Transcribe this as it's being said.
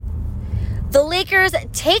Lakers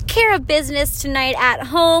take care of business tonight at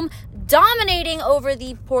home, dominating over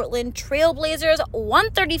the Portland Trail Blazers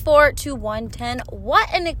 134-110.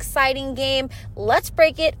 What an exciting game. Let's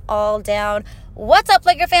break it all down. What's up,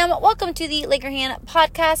 Laker fam? Welcome to the Laker Hand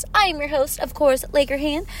podcast. I am your host, of course, Laker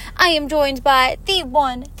Hand. I am joined by the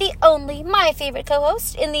one, the only, my favorite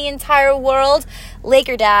co-host in the entire world,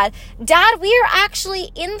 Laker Dad. Dad, we are actually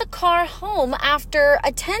in the car home after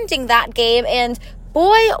attending that game, and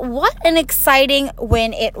boy, what an exciting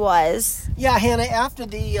win it was. Yeah, Hannah, after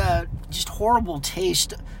the just horrible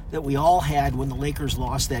taste that we all had when the Lakers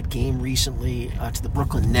lost that game recently to the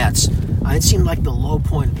Brooklyn Nets, it seemed like the low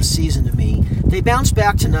point of the season to me. They bounced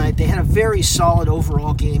back tonight. They had a very solid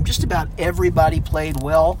overall game. Just about everybody played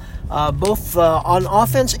well, both on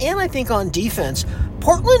offense and I think on defense.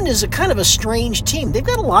 Portland is a kind of a strange team. They've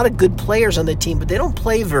got a lot of good players on the team, but they don't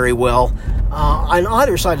play very well on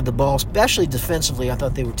either side of the ball, especially defensively. I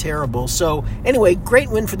thought they were terrible. So anyway, great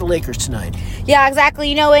win for the Lakers tonight. Yeah,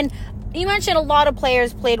 exactly. And you mentioned a lot of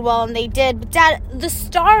players played well, and they did. But, Dad, the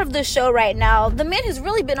star of the show right now, the man who's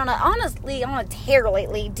really been on a tear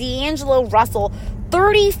lately, D'Angelo Russell,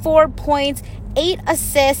 34 points, 8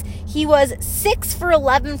 assists. He was 6 for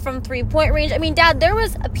 11 from three-point range. I mean, Dad, there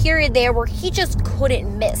was a period there where he just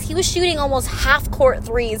couldn't miss. He was shooting almost half-court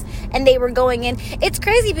threes, and they were going in. It's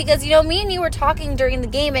crazy because, me and you were talking during the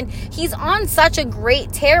game, and he's on such a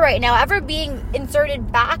great tear right now. Ever being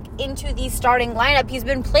inserted back into the starting lineup, he's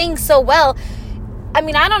been playing so well. I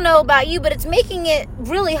mean, I don't know about you, but it's making it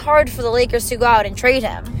really hard for the Lakers to go out and trade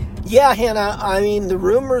him. Yeah, Hannah, I mean, the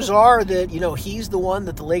rumors are that, he's the one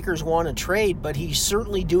that the Lakers want to trade, but he's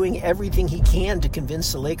certainly doing everything he can to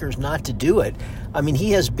convince the Lakers not to do it. I mean,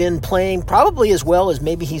 he has been playing probably as well as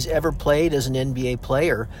maybe he's ever played as an NBA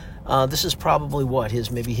player. This is probably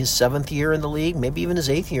maybe his 7th year in the league, maybe even his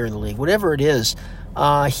 8th year in the league, whatever it is.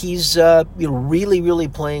 He's really, really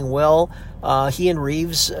playing well. He and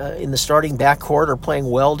Reeves in the starting backcourt are playing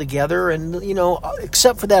well together. And,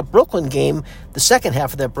 except for that Brooklyn game, the second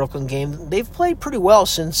half of that Brooklyn game, they've played pretty well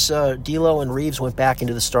since D'Lo and Reeves went back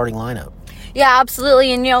into the starting lineup. Yeah,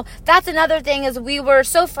 absolutely. And, that's another thing is we were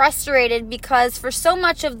so frustrated because for so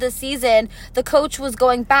much of the season, the coach was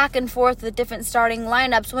going back and forth with different starting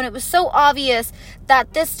lineups when it was so obvious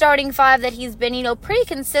that this starting five that he's been, pretty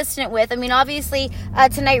consistent with. I mean, obviously,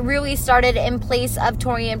 tonight Rui started in place of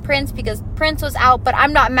Taurean Prince because Prince was out, but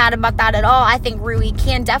I'm not mad about that at all. I think Rui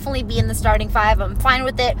can definitely be in the starting five. I'm fine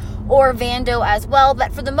with it. Or Vando as well.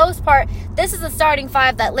 But for the most part, this is a starting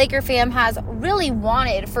five that Laker fam has really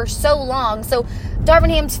wanted for so long. So Darvin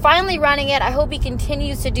Ham's finally running it. I hope he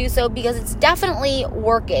continues to do so because it's definitely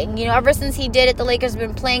working. Ever since he did it, the Lakers have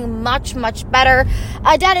been playing much, much better.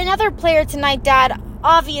 Dad, another player tonight, Dad,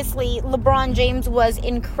 obviously, LeBron James was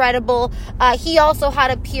incredible. He also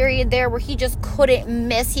had a period there where he just couldn't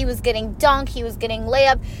miss. He was getting dunked. He was getting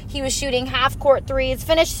layup. He was shooting half-court threes.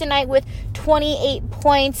 Finished tonight with 28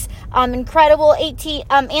 points. Incredible.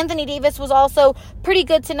 Anthony Davis was also pretty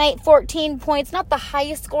good tonight. 14 points. Not the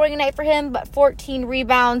highest scoring night for him, but 14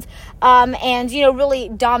 rebounds. And really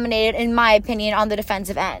dominated, in my opinion, on the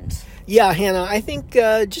defensive end. Yeah, Hannah, I think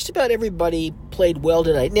just about everybody played well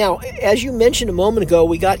tonight. Now, as you mentioned a moment ago,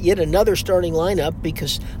 we got yet another starting lineup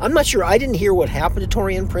because I'm not sure. I didn't hear what happened to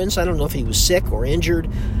Taurean Prince. I don't know if he was sick or injured.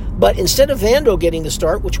 But instead of Vando getting the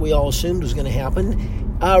start, which we all assumed was going to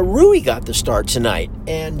happen, Rui got the start tonight.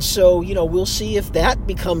 And so, we'll see if that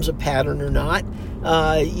becomes a pattern or not.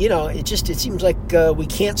 It seems like we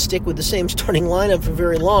can't stick with the same starting lineup for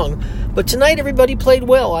very long. But tonight, everybody played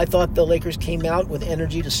well. I thought the Lakers came out with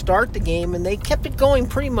energy to start the game, and they kept it going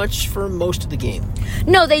pretty much for most of the game.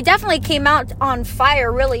 No, they definitely came out on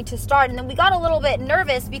fire, really, to start. And then we got a little bit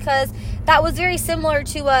nervous because that was very similar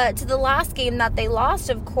to the last game that they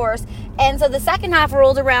lost, of course. And so the second half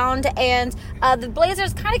rolled around, and the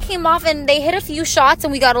Blazers kind of came off, and they hit a few shots,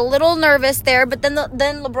 and we got a little nervous there. But then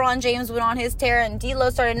LeBron James went on his tear, and D'Lo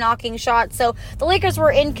started knocking shots. So the Lakers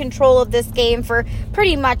were in control of this game for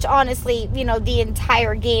pretty much, honestly, the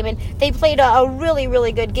entire game. And they played a really,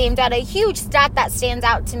 really good game. Dad, a huge stat that stands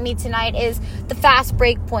out to me tonight is the fast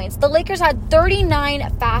break points. The Lakers had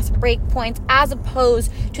 39 fast break points as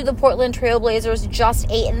opposed to the Portland Trail Blazers just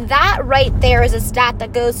 8. And that right there is a stat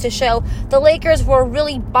that goes to show the Lakers were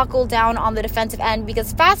really buckled down on the defensive end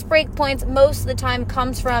because fast break points most of the time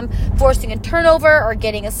comes from forcing a turnover or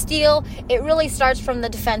getting a steal. It really starts from the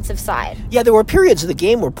defensive side. Yeah, there were periods of the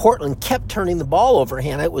game where Portland kept turning the ball over,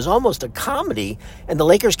 Hannah. It was almost a comedy, and the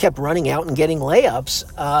Lakers kept running out and getting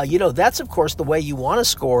layups. That's, of course, the way you want to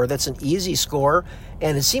score. That's an easy score,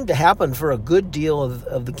 and it seemed to happen for a good deal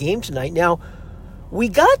of the game tonight. Now, We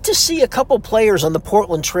got to see a couple players on the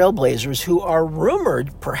Portland Trailblazers who are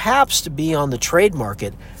rumored perhaps to be on the trade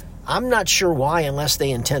market. I'm not sure why, unless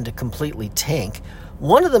they intend to completely tank.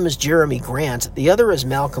 One of them is Jeremy Grant. The other is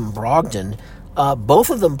Malcolm Brogdon. Both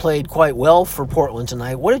of them played quite well for Portland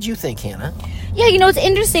tonight. What did you think, Hannah? Yeah, it's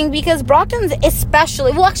interesting because Brogdon's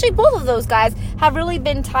especially, well, actually both of those guys have really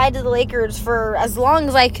been tied to the Lakers for as long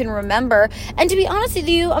as I can remember. And to be honest with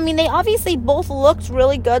you, they obviously both looked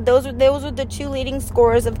really good. Those were the two leading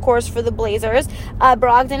scorers, of course, for the Blazers.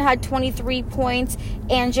 Brogdon had 23 points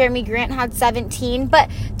and Jeremy Grant had 17. But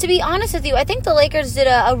to be honest with you, I think the Lakers did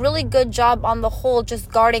a really good job on the whole just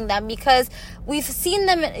guarding them, because we've seen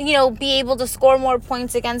them, be able to score more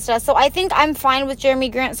points against us. So I think I'm fine with Jeremy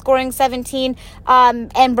Grant scoring 17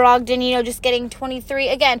 and Brogdon, just getting 23.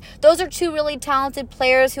 Again, those are two really talented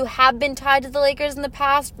players who have been tied to the Lakers in the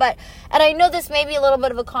past. And I know this may be a little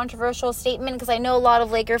bit of a controversial statement, because I know a lot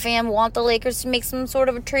of Laker fans want the Lakers to make some sort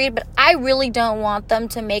of a trade, but I really don't want them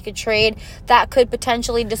to make a trade that could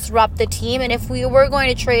potentially disrupt the team. And if we were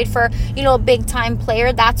going to trade for, a big-time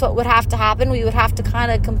player, that's what would have to happen. We would have to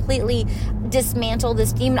kind of completely dismantle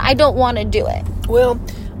this team, and I don't want to do it. Well,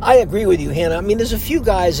 I agree with you, Hannah. There's a few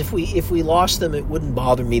guys, if we lost them, it wouldn't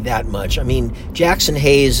bother me that much. Jackson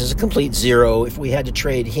Hayes is a complete zero if we had to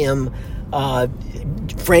trade him.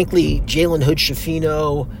 Frankly, Jalen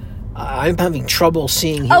Hood-Schifino, I'm having trouble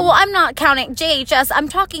seeing him. Oh, well, I'm not counting JHS. I'm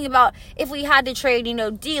talking about if we had to trade,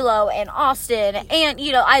 D'Lo and Austin, and,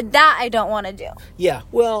 I don't want to do. Yeah,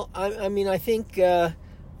 well, I think...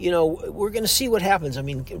 we're going to see what happens.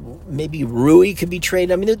 Maybe Rui could be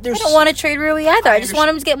traded. I don't want to trade Rui either. I just want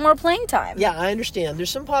him to get more playing time. Yeah, I understand. There's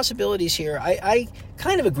some possibilities here. I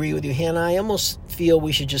kind of agree with you, Hannah. I almost feel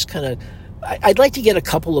we should just I'd like to get a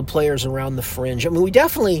couple of players around the fringe.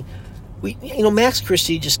 Max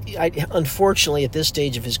Christie unfortunately at this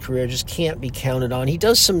stage of his career just can't be counted on. He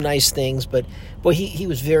does some nice things, but boy, he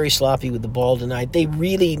was very sloppy with the ball tonight.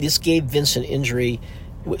 This Gabe Vincent injury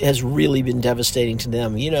has really been devastating to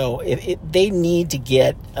them. They need to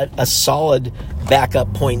get a solid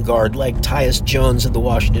backup point guard like Tyus Jones of the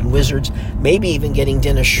Washington Wizards, maybe even getting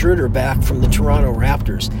Dennis Schroeder back from the Toronto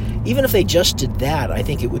Raptors. Even if they just did that, I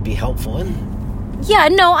think it would be helpful. Yeah,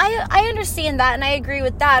 no, I understand that, and I agree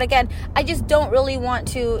with that. Again, I just don't really want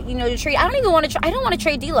to, to trade. I don't want to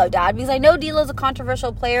trade D'Lo, Dad, because I know D'Lo's a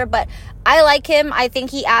controversial player, but I like him. I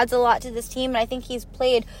think he adds a lot to this team, and I think he's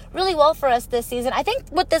played really well for us this season. I think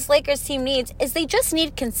what this Lakers team needs is they just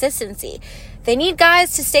need consistency. They need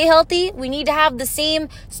guys to stay healthy. We need to have the same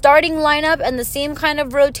starting lineup and the same kind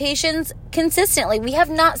of rotations consistently. We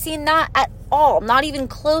have not seen that at all, not even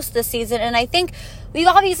close this season, and I think we've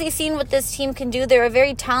obviously seen what this team can do. They're a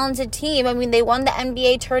very talented team. They won the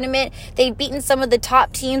NBA tournament. They've beaten some of the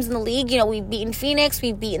top teams in the league. We've beaten Phoenix.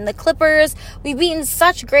 We've beaten the Clippers. We've beaten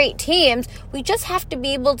such great teams. We just have to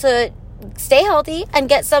be able to stay healthy and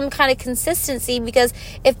get some kind of consistency, because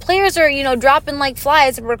if players are, dropping like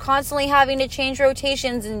flies and we're constantly having to change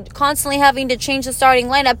rotations and constantly having to change the starting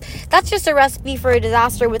lineup, that's just a recipe for a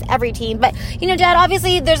disaster with every team. But, Dad,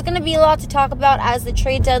 obviously there's going to be a lot to talk about as the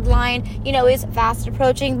trade deadline, is fast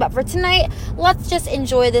approaching. But for tonight, let's just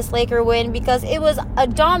enjoy this Laker win, because it was a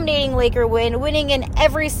dominating Laker win, winning in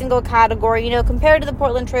every single category. Compared to the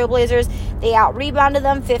Portland Trailblazers, they out-rebounded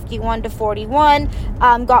them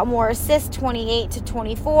 51-41, got more assists,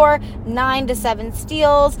 28-24, 9-7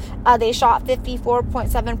 steals. They shot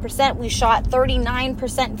 54.7%. We shot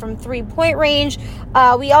 39% from three-point range.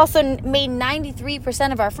 We also made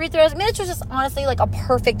 93% of our free throws. It was just honestly like a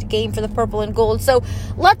perfect game for the purple and gold. So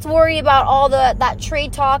let's worry about all that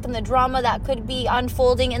trade talk and the drama that could be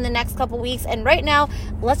unfolding in the next couple weeks. And right now,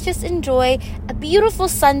 let's just enjoy a beautiful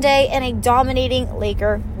Sunday and a dominating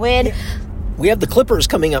Laker win. Yeah. We have the Clippers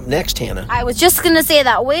coming up next, Hannah. I was just going to say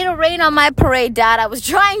that. Way to rain on my parade, Dad. I was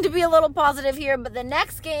trying to be a little positive here, but the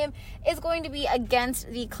next game is going to be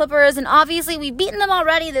against the Clippers. And obviously, we've beaten them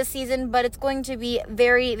already this season, but it's going to be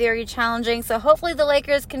very, very challenging. So hopefully the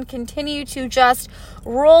Lakers can continue to just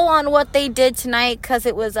roll on what they did tonight, because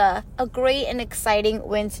it was a great and exciting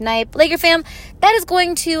win tonight. But Laker fam, that is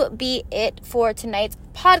going to be it for tonight's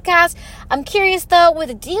podcast. I'm curious though,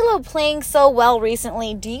 with D'Lo playing so well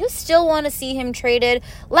recently, do you still want to see him traded?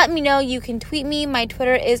 Let me know. You can tweet me. My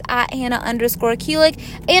Twitter is @Hannah_Kulik.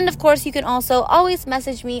 And of course, you can also always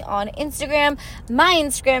message me on Instagram. My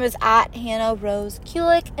Instagram is @Hannah Rose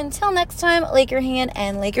Kulik. Until next time, Laker Han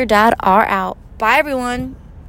and Laker Dad are out. Bye everyone.